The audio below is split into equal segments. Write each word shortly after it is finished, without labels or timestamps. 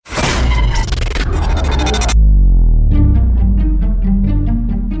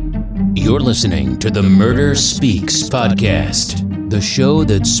You're listening to the Murder Speaks podcast, the show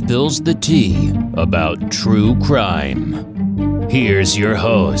that spills the tea about true crime. Here's your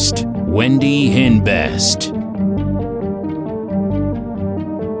host, Wendy Hinbest.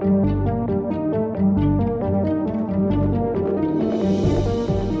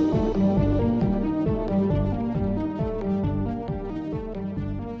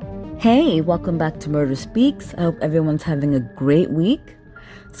 Hey, welcome back to Murder Speaks. I hope everyone's having a great week.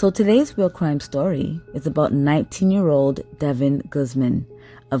 So today's real crime story is about 19-year-old Devin Guzman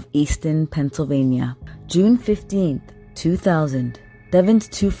of Easton, Pennsylvania. June 15th, 2000, Devin's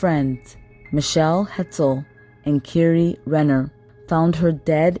two friends, Michelle Hetzel and Kiri Renner, found her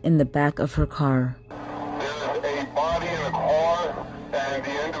dead in the back of her car. There's a body in a car and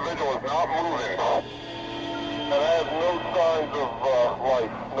the individual is not moving. And I have no signs of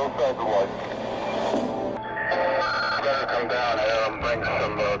life. No signs of life. I'm going to come down here and bring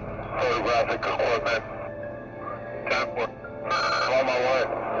some photographic equipment. On my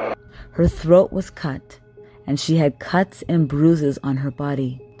way. Her throat was cut, and she had cuts and bruises on her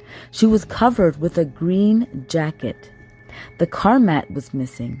body. She was covered with a green jacket. The car mat was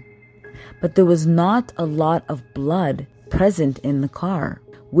missing, but there was not a lot of blood present in the car,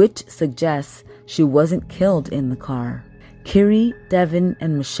 which suggests she wasn't killed in the car. Kiri, Devin,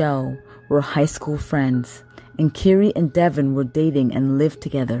 and Michelle were high school friends, and Kiri and Devin were dating and lived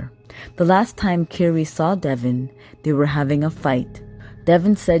together. The last time Kiri saw Devin, they were having a fight.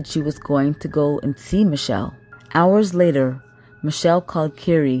 Devin said she was going to go and see Michelle. Hours later, Michelle called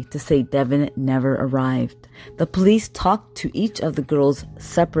Kiri to say Devin never arrived. The police talked to each of the girls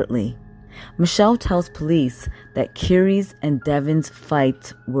separately. Michelle tells police that Kiri's and Devin's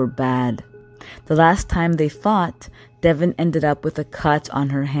fights were bad. The last time they fought, Devin ended up with a cut on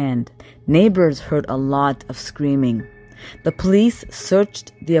her hand. Neighbors heard a lot of screaming. The police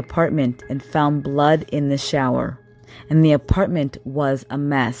searched the apartment and found blood in the shower, and the apartment was a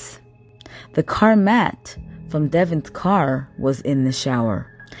mess. The car mat from Devin's car was in the shower,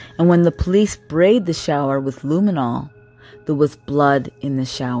 and when the police sprayed the shower with luminol, there was blood in the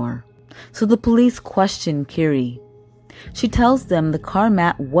shower. So the police questioned Kiri. She tells them the car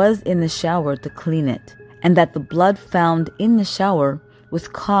mat was in the shower to clean it, and that the blood found in the shower was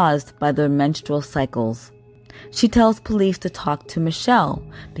caused by their menstrual cycles. She tells police to talk to Michelle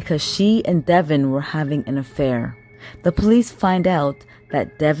because she and Devin were having an affair. The police find out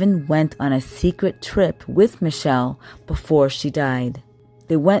that Devin went on a secret trip with Michelle before she died.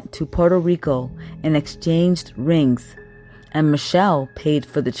 They went to Puerto Rico and exchanged rings, and Michelle paid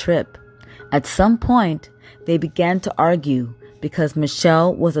for the trip. At some point, they began to argue because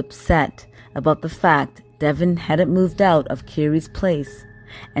Michelle was upset about the fact Devin hadn't moved out of Kiri's place,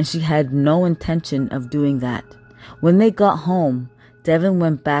 and she had no intention of doing that. When they got home, Devin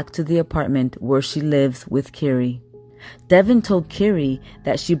went back to the apartment where she lives with Kiri. Devin told Kiri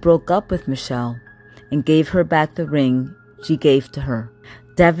that she broke up with Michelle and gave her back the ring she gave to her.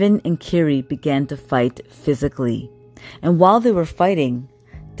 Devin and Kiri began to fight physically, and while they were fighting,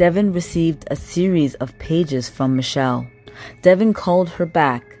 Devin received a series of pages from Michelle. Devin called her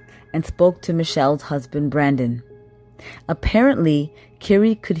back and spoke to Michelle's husband, Brandon. Apparently,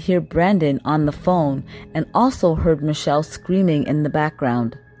 Kiri could hear Brandon on the phone and also heard Michelle screaming in the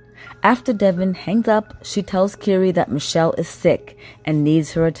background. After Devin hangs up, she tells Kiri that Michelle is sick and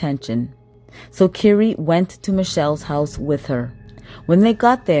needs her attention. So Kiri went to Michelle's house with her. When they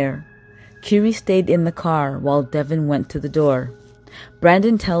got there, Kiri stayed in the car while Devin went to the door.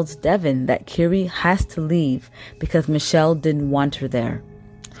 Brandon tells Devin that Kiri has to leave because Michelle didn't want her there.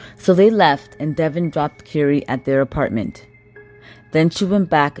 So they left and Devin dropped Kiri at their apartment. Then she went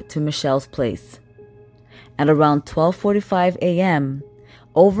back to Michelle's place. At around 12:45 a.m.,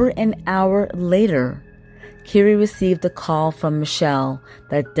 over an hour later, Kiri received a call from Michelle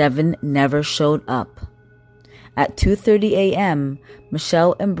that Devin never showed up. At 2:30 a.m.,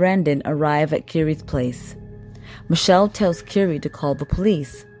 Michelle and Brandon arrive at Kiri's place. Michelle tells Kiri to call the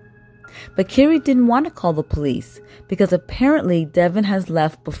police. But Kiri didn't want to call the police because apparently Devin has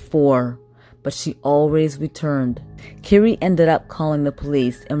left before, but she always returned. Kiri ended up calling the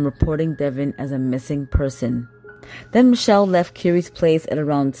police and reporting Devin as a missing person. Then Michelle left Kiri's place at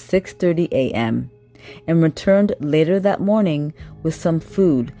around 6:30 a.m. and returned later that morning with some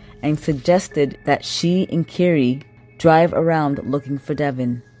food and suggested that she and Kiri drive around looking for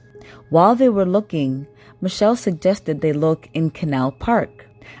Devin. While they were looking, Michelle suggested they look in Canal Park.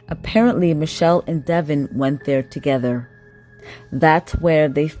 Apparently, Michelle and Devin went there together. That's where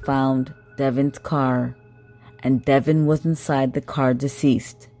they found Devin's car, and Devin was inside the car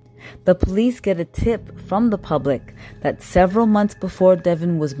deceased. The police get a tip from the public that several months before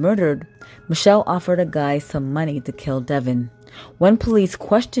Devin was murdered, Michelle offered a guy some money to kill Devin. When police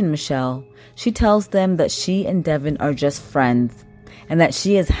question Michelle, she tells them that she and Devin are just friends and that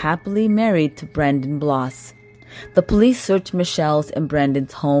she is happily married to Brandon Bloss. The police search Michelle's and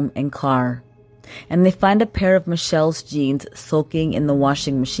Brandon's home and car, and they find a pair of Michelle's jeans soaking in the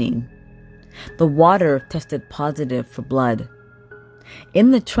washing machine. The water tested positive for blood.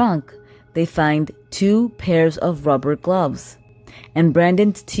 In the trunk, they find 2 pairs of rubber gloves and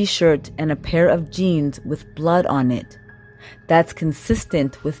Brandon's t-shirt and a pair of jeans with blood on it. That's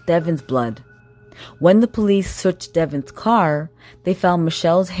consistent with Devin's blood. When the police searched Devin's car, they found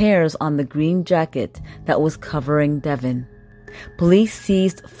Michelle's hairs on the green jacket that was covering Devin. Police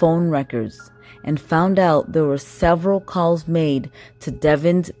seized phone records and found out there were several calls made to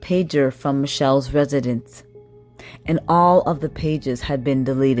Devin's pager from Michelle's residence, and all of the pages had been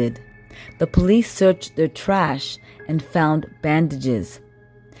deleted. The police searched their trash and found bandages,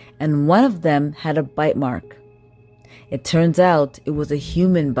 and one of them had a bite mark. It turns out it was a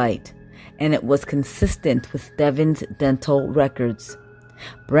human bite, and it was consistent with Devin's dental records.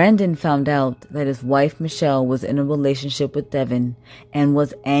 Brandon found out that his wife Michelle was in a relationship with Devin and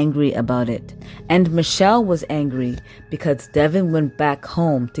was angry about it. And Michelle was angry because Devin went back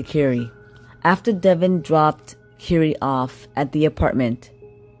home to Kiri. After Devin dropped Kiri off at the apartment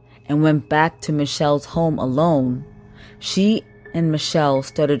and went back to Michelle's home alone, she and Michelle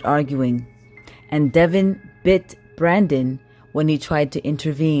started arguing, and Devin bit Brandon when he tried to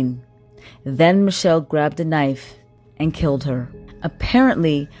intervene. Then Michelle grabbed a knife and killed her.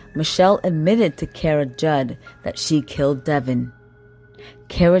 Apparently, Michelle admitted to Kara Judd that she killed Devin.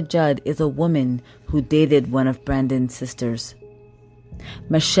 Kara Judd is a woman who dated one of Brandon's sisters.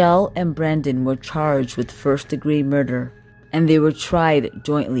 Michelle and Brandon were charged with first-degree murder, and they were tried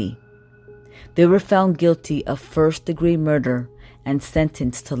jointly. They were found guilty of first-degree murder and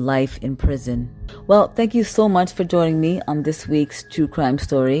sentenced to life in prison. Well, thank you so much for joining me on this week's true crime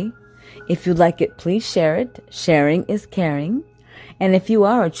story. If you like it, please share it. Sharing is caring. And if you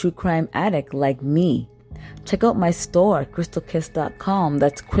are a true crime addict like me, check out my store, crystalkiss.com.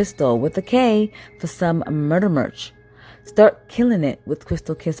 That's Crystal with a K for some murder merch. Start killing it with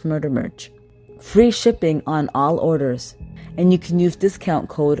Crystal Kiss murder merch. Free shipping on all orders. And you can use discount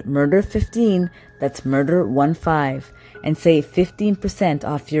code MURDER15, that's MURDER15, and save 15%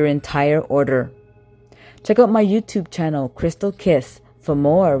 off your entire order. Check out my YouTube channel, Crystal Kiss, for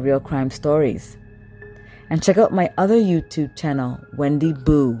more real crime stories. And check out my other YouTube channel, Wendy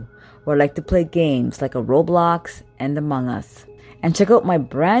Boo, where I like to play games like a Roblox and Among Us. And check out my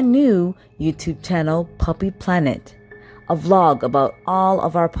brand new YouTube channel, Puppy Planet, a vlog about all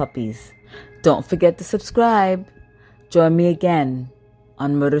of our puppies. Don't forget to subscribe. Join me again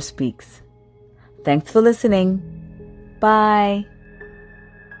on Murder Speaks. Thanks for listening. Bye.